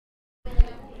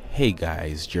Hey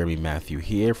guys, Jeremy Matthew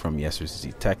here from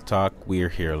Yesterday's Tech Talk. We're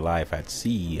here live at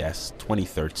CES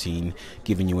 2013,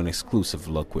 giving you an exclusive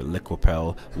look with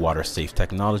Liquipel water-safe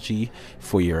technology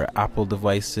for your Apple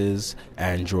devices,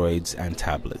 Androids, and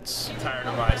tablets. Entire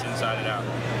device inside and out.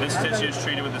 This tissue is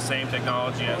treated with the same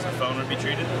technology as a phone would be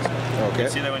treated. Okay. You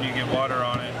see that when you get water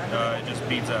on it, it just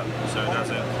beads up, so it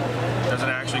doesn't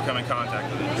actually come in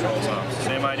contact with it.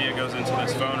 Same idea goes into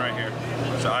this phone right here.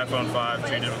 It's an iPhone 5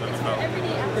 treated with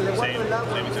Liquipel. Same exact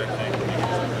thing.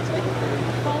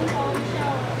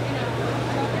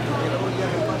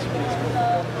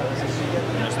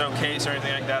 There's no case or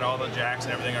anything like that. All the jacks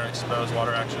and everything are exposed.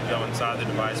 Water actually go inside the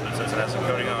device, but since it has a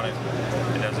coating on it,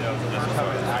 it doesn't I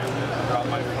dropped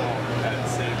my phone and it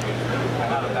saved me. I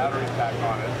had a battery pack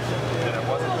on it and it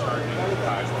wasn't charging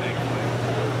thankfully.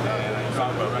 And I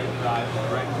dropped it right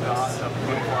in the hot tub,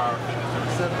 24-hour fitness. There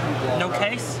were 7 people. No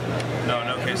case?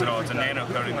 No case at all. It's a nano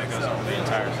coating that goes over the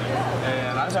entire thing.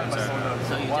 And I've had my phone up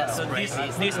for a while.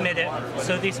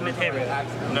 So this material?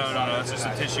 No, it's just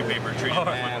a tissue paper treated with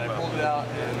And I pulled it out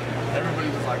and everybody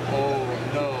was like, oh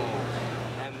no.